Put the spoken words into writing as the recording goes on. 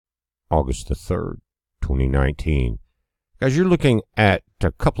August the 3rd, 2019. Guys, you're looking at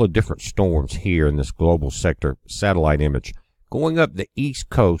a couple of different storms here in this global sector satellite image. Going up the east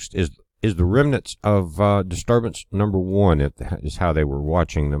coast is the remnants of disturbance number 1, is how they were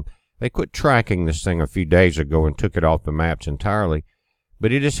watching them. They quit tracking this thing a few days ago and took it off the maps entirely,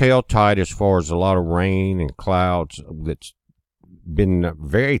 but it is held tight as far as a lot of rain and clouds. That's been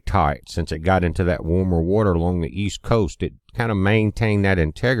very tight since it got into that warmer water along the east coast. It kind of maintained that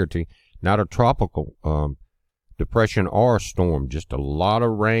integrity, not a tropical depression or a storm, just a lot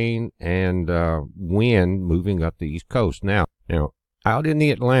of rain and wind moving up the east coast. Now, out in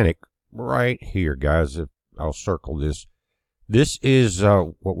the Atlantic, right here, guys, if I'll circle this. This is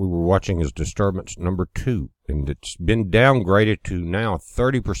what we were watching as disturbance number 2, and it's been downgraded to now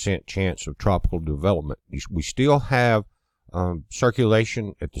 30% chance of tropical development. We still have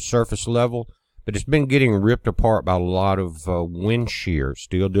circulation at the surface level, but it's been getting ripped apart by a lot of wind shear.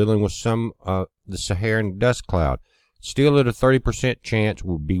 Still dealing with some the Saharan dust cloud. Still at a 30% chance.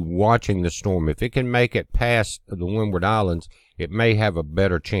 We'll be watching the storm. If it can make it past the Windward Islands, it may have a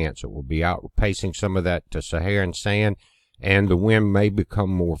better chance. It will be outpacing some of that Saharan sand, and the wind may become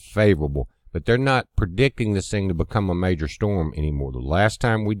more favorable. But they're not predicting this thing to become a major storm anymore. The last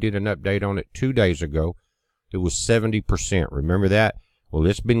time we did an update on it 2 days ago, it was 70%. Remember that? Well,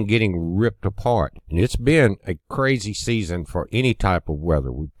 it's been getting ripped apart, and it's been a crazy season for any type of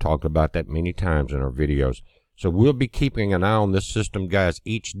weather. We've talked about that many times in our videos. So we'll be keeping an eye on this system, guys,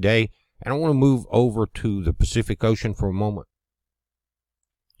 each day. And I want to move over to the Pacific Ocean for a moment.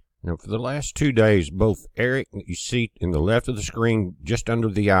 Now, for the last 2 days, both Eric, that you see in the left of the screen, just under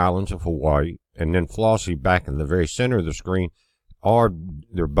the islands of Hawaii, and then Flossie back in the very center of the screen,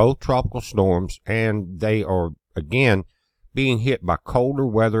 they're both tropical storms, and they are, again, being hit by colder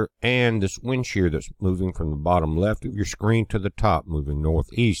weather and this wind shear that's moving from the bottom left of your screen to the top, moving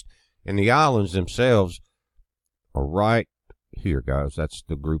northeast. And the islands themselves are right here, guys. That's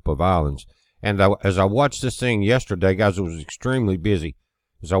the group of islands. And as I watched this thing yesterday, guys, it was extremely busy.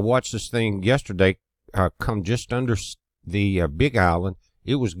 As I watched this thing yesterday come just under the Big Island,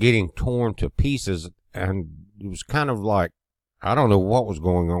 it was getting torn to pieces, and it was kind of like, I don't know what was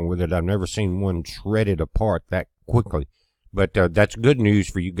going on with it. I've never seen one shredded apart that quickly. But that's good news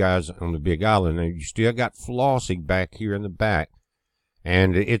for you guys on the Big Island. And you still got Flossie back here in the back,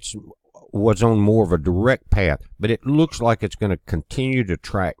 and it was on more of a direct path. But it looks like it's going to continue to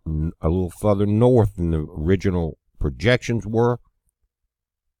track a little further north than the original projections were.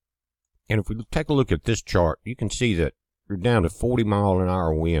 And if we take a look at this chart, you can see that you're down to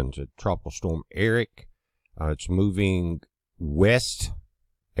 40-mile-an-hour winds at Tropical Storm Eric. It's moving west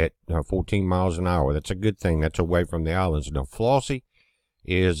at 14 miles an hour. That's a good thing. That's away from the islands. Now, Flossie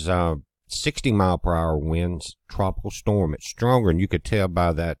is 60-mile-per-hour winds, tropical storm. It's stronger, and you could tell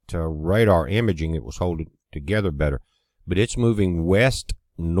by that radar imaging it was holding together better. But it's moving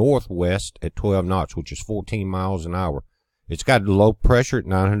west-northwest at 12 knots, which is 14 miles an hour. It's got low pressure at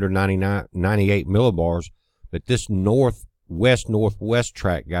 998 millibars, but this northwest-northwest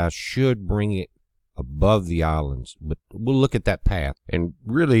track, guys, should bring it above the islands. But we'll look at that path. And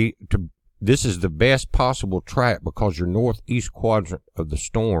really, this is the best possible track because your northeast quadrant of the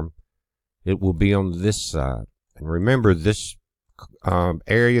storm, it will be on this side. And remember, this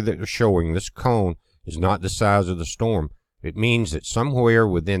area that they're showing, this cone, is not the size of the storm. It means that somewhere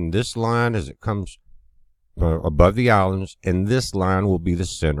within this line as it comes above the islands, and this line will be the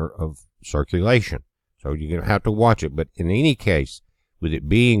center of circulation. So you're going to have to watch it. But in any case, with it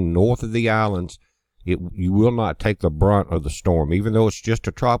being north of the islands, you will not take the brunt of the storm. Even though it's just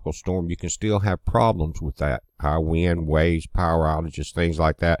a tropical storm, you can still have problems with that. High wind, waves, power outages, things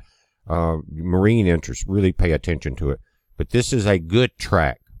like that. Marine interests, really pay attention to it. But this is a good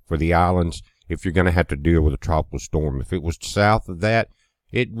track for the islands if you're going to have to deal with a tropical storm. If it was south of that,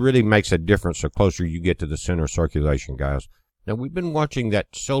 it really makes a difference the closer you get to the center of circulation, guys. Now, we've been watching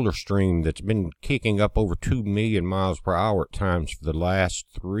that solar stream that's been kicking up over 2 million miles per hour at times for the last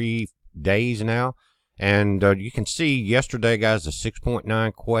 3 days now. And you can see yesterday, guys, the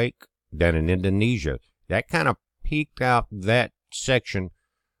 6.9 quake down in Indonesia. That kind of peaked out that section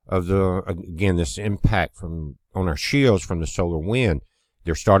of again, this impact on our shields from the solar wind.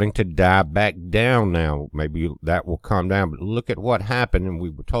 They're starting to die back down now. Maybe that will calm down. But look at what happened. And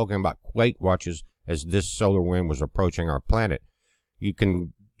we were talking about quake watches as this solar wind was approaching our planet. You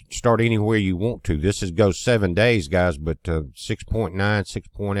can start anywhere you want to. This goes 7 days, guys, but 6.9,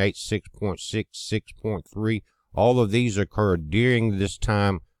 6.8, 6.6, 6.3, all of these occur during this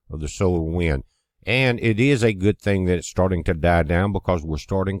time of the solar wind. And it is a good thing that it's starting to die down because we're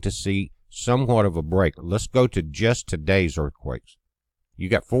starting to see somewhat of a break. Let's go to just today's earthquakes. You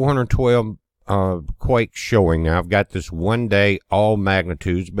got 412 quakes showing. Now I've got this 1 day all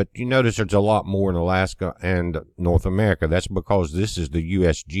magnitudes, but you notice there's a lot more in Alaska and North America. That's because this is the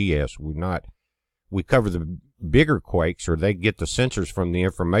USGS. We cover the bigger quakes, or they get the sensors from the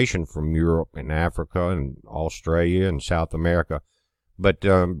information from Europe and Africa and Australia and South America. But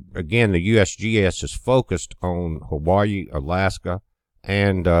again, the USGS is focused on Hawaii, Alaska,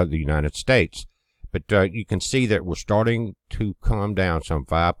 and the United States. But you can see that we're starting to come down some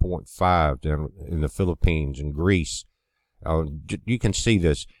 5.5 down in the Philippines and Greece. You can see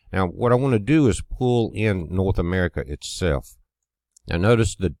this. Now, what I want to do is pull in North America itself. Now,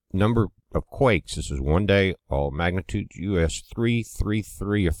 notice the number of quakes. This is 1 day, all magnitudes, US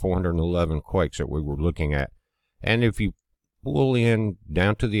 333 or 411 quakes that we were looking at. And if you pull in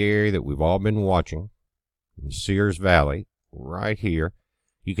down to the area that we've all been watching, in Sears Valley, right here,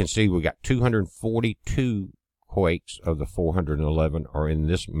 you can see we got 242 quakes of the 411 are in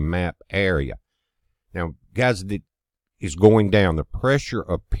this map area. Now, guys, it is going down. The pressure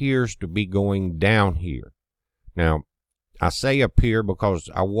appears to be going down here. Now, I say up here because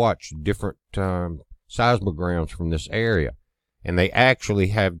I watched different seismograms from this area. And they actually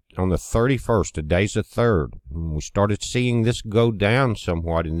have, on the 31st, today's the 3rd, when we started seeing this go down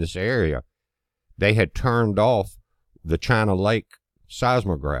somewhat in this area, they had turned off the China Lake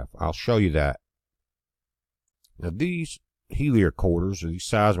seismograph. I'll show you that. Now, these heliocorders, or these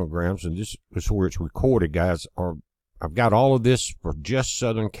seismograms, and this is where it's recorded, guys, I've got all of this for just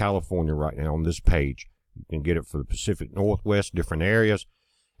Southern California right now on this page. You can get it for the Pacific Northwest, different areas.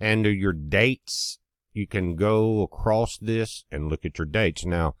 And your dates, you can go across this and look at your dates.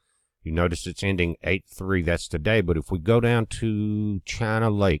 Now, you notice it's ending 8/3. That's today. But if we go down to China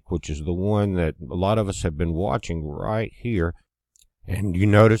Lake, which is the one that a lot of us have been watching right here, and you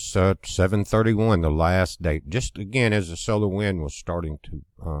notice 7/31, the last date, just again as the solar wind was starting to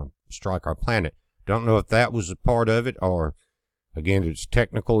strike our planet. Don't know if that was a part of it, or again, it's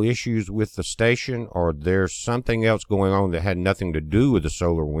technical issues with the station, or there's something else going on that had nothing to do with the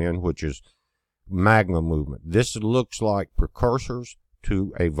solar wind, which is magma movement. This looks like precursors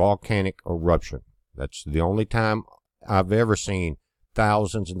to a volcanic eruption. That's the only time I've ever seen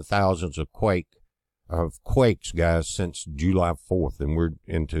thousands and thousands of quakes, guys, since July 4th, and we're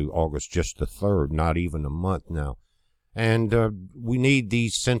into August just the 3rd, not even a month now. And we need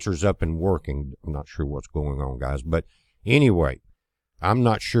these sensors up and working. I'm not sure what's going on, guys, but anyway, I'm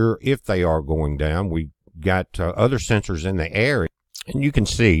not sure if they are going down. We got other sensors in the area, and you can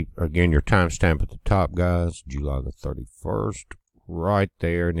see, again, your timestamp at the top, guys, July the 31st, right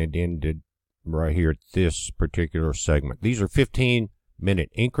there, and it ended right here at this particular segment. These are 15-minute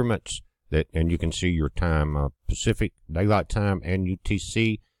increments, and you can see your time, Pacific Daylight Time and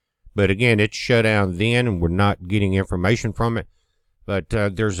UTC. But again, it's shut down then, and we're not getting information from it. But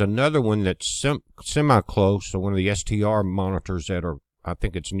there's another one that's semi-close, so one of the STR monitors that are, I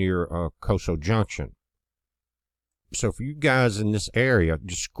think it's near Coso Junction. So for you guys in this area,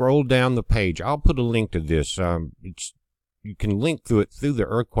 just scroll down the page. I'll put a link to this. You can link through it through the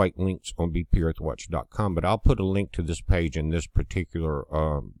earthquake links on BPEarthWatch.com, but I'll put a link to this page in this particular,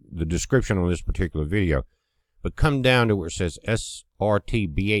 the description on this particular video. But come down to where it says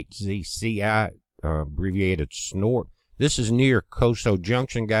SRTB8ZCI, abbreviated SNORT. This is near Coso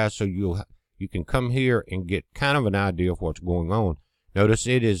Junction, guys, so you can come here and get kind of an idea of what's going on. Notice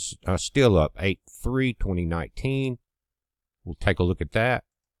it is still up, 8/3/2019. We'll take a look at that.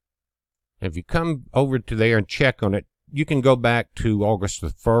 If you come over to there and check on it, you can go back to August the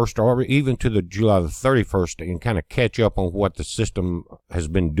 1st or even to the July the 31st and kind of catch up on what the system has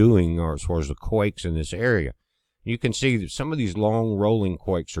been doing or as far as the quakes in this area. You can see that some of these long rolling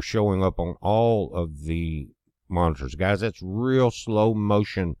quakes are showing up on all of the monitors. Guys, that's real slow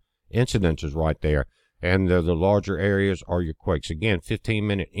motion incidences right there. And the larger areas are your quakes. Again,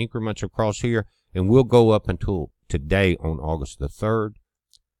 15-minute increments across here, and we'll go up until today on August the 3rd.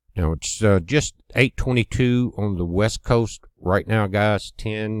 Now, it's just 8:22 on the west coast right now, guys.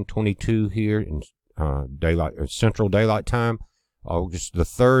 10:22 here in Central Daylight Time. August the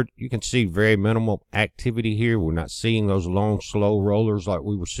 3rd, you can see very minimal activity here. We're not seeing those long, slow rollers like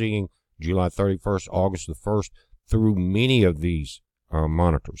we were seeing July 31st, August the 1st, through many of these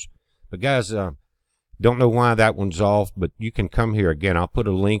monitors. But, guys, don't know why that one's off, but you can come here. Again, I'll put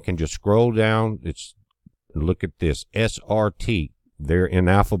a link and just scroll down. Look at this, SRT. They're in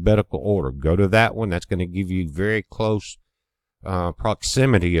alphabetical order. Go to that one. That's going to give you very close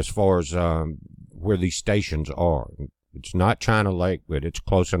proximity as far as where these stations are. It's not China Lake, but it's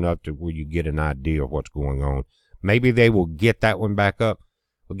close enough to where you get an idea of what's going on. Maybe they will get that one back up,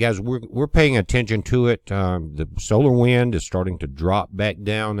 But guys, we're paying attention to it. The solar wind is starting to drop back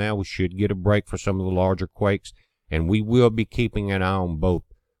down now. We should get a break for some of the larger quakes, and we will be keeping an eye on both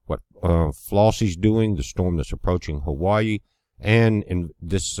what Flossie's doing, the storm that's approaching Hawaii, and in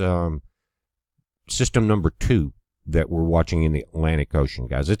this system number 2 that we're watching in the Atlantic Ocean,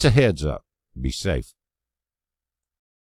 guys. It's a heads up. Be safe.